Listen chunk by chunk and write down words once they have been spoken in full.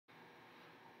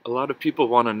A lot of people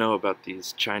want to know about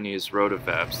these Chinese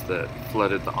Rotavaps that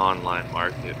flooded the online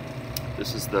market.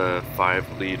 This is the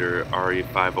 5-liter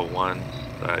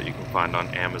RE-501 that you can find on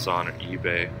Amazon or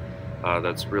eBay.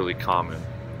 That's really common.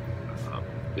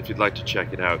 If you'd like to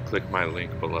check it out, click my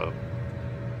link below.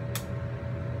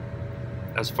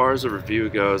 As far as a review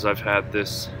goes, I've had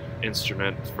this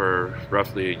instrument for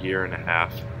roughly a year and a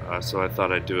half, so I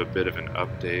thought I'd do a bit of an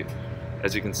update.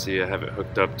 As you can see, I have it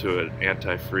hooked up to an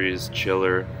antifreeze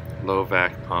chiller, low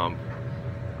vac pump.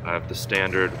 I have the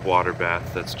standard water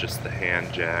bath that's just the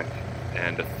hand jack,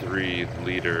 and a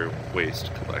 3-liter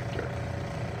waste collector.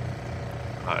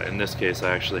 In this case,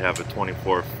 I actually have a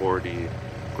 2440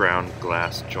 ground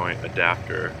glass joint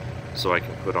adapter, so I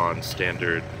can put on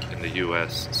standard, in the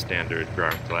US, standard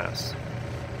ground glass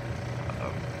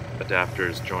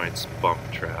adapters, joints, bump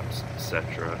traps,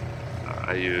 etc.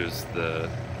 I use the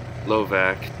low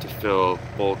vac to fill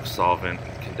bulk solvent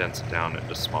and condense it down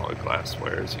into smaller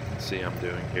glassware, as you can see I'm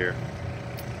doing here.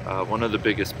 One of the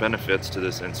biggest benefits to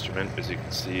this instrument, as you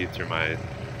can see through my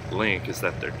link, is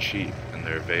that they're cheap and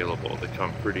they're available. They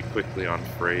come pretty quickly on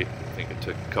freight. I think it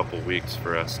took a couple weeks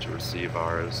for us to receive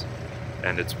ours,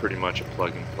 and it's pretty much a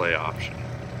plug and play option.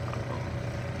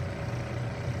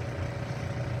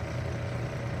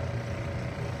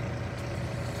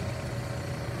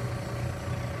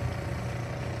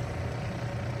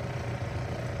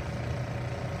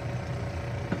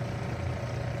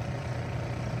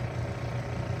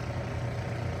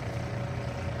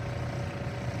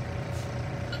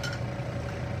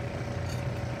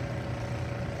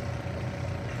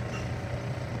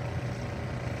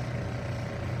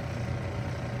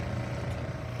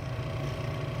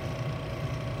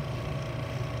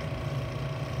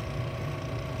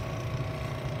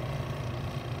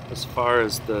 As far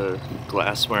as the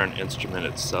glassware and instrument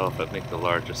itself, I think the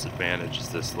largest advantage is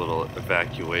this little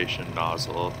evacuation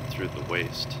nozzle through the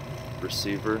waste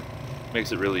receiver.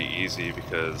 Makes it really easy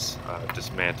because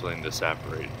dismantling this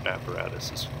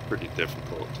apparatus is pretty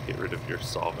difficult to get rid of your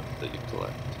solvent that you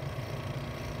collect.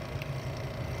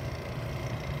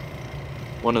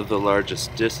 One of the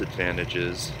largest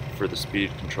disadvantages for the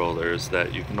speed controller is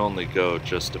that you can only go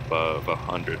just above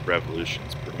 100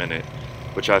 revolutions per minute,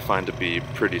 which I find to be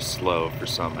pretty slow for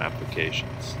some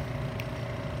applications.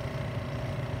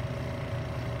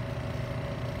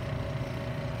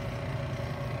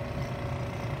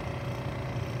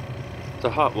 The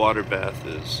hot water bath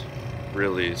is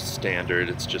really standard.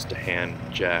 It's just a hand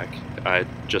jack. I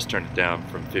just turned it down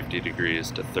from 50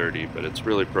 degrees to 30, but it's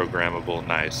really programmable,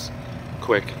 nice,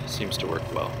 quick, seems to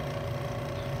work well.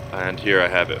 And here I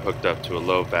have it hooked up to a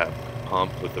low vac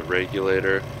pump with a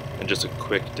regulator, and just a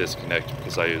quick disconnect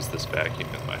because I use this vacuum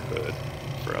in my hood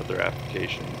for other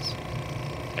applications.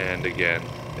 And again,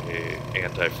 a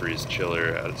antifreeze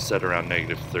chiller set around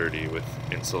 -30 with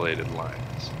insulated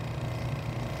lines.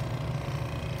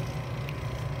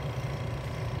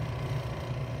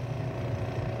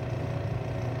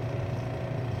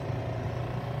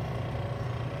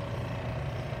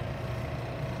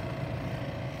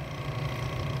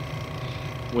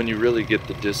 When you really get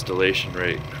the distillation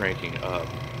rate cranking up,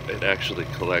 it actually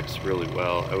collects really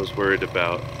well. I was worried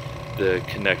about the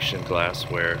connection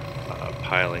glassware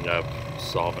piling up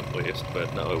solvent waste,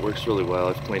 but no, it works really well.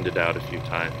 I've cleaned it out a few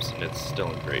times and it's still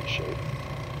in great shape.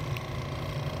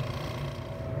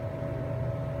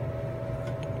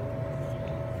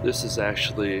 This is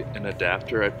actually an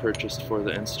adapter I purchased for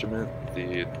the instrument.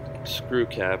 The screw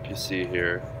cap you see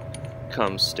here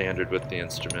comes standard with the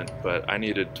instrument, but I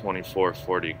needed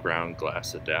 2440 ground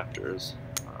glass adapters.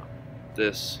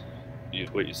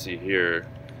 What you see here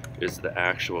is the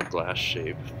actual glass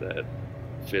shape that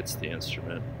fits the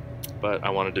instrument, but I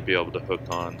wanted to be able to hook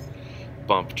on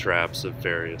bump traps of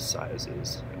various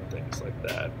sizes and things like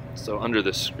that. So under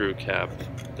the screw cap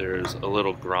there's a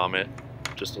little grommet,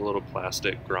 just a little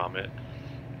plastic grommet,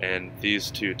 and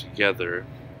these two together,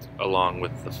 along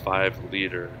with the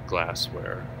 5-liter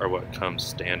glassware, are what comes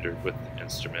standard with the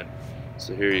instrument.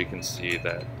 So here you can see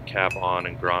that cap on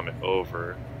and grommet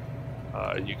over.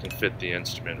 You can fit the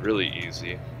instrument really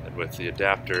easy, and with the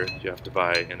adapter you have to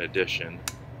buy in addition.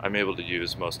 I'm able to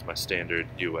use most of my standard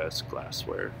US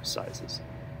glassware sizes.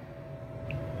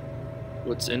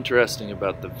 What's interesting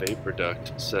about the vapor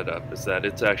duct setup is that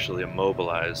it's actually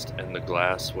immobilized and the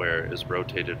glassware is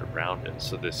rotated around it,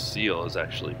 so this seal is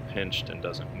actually pinched and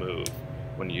doesn't move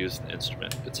when you use the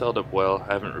instrument. It's held up well.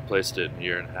 I haven't replaced it in a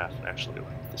year and a half and actually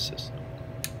like the system.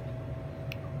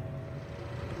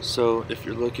 So if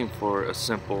you're looking for a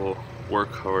simple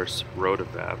workhorse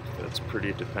Rotavap that's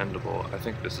pretty dependable, I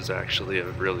think this is actually a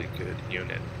really good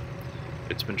unit.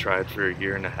 It's been tried for a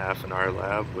year and a half in our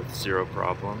lab with 0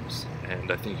 problems,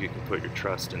 and I think you can put your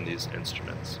trust in these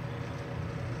instruments.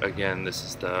 Again, this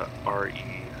is the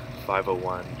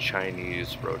RE-501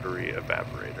 Chinese Rotary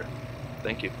Evaporator.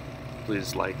 Thank you.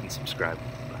 Please like and subscribe.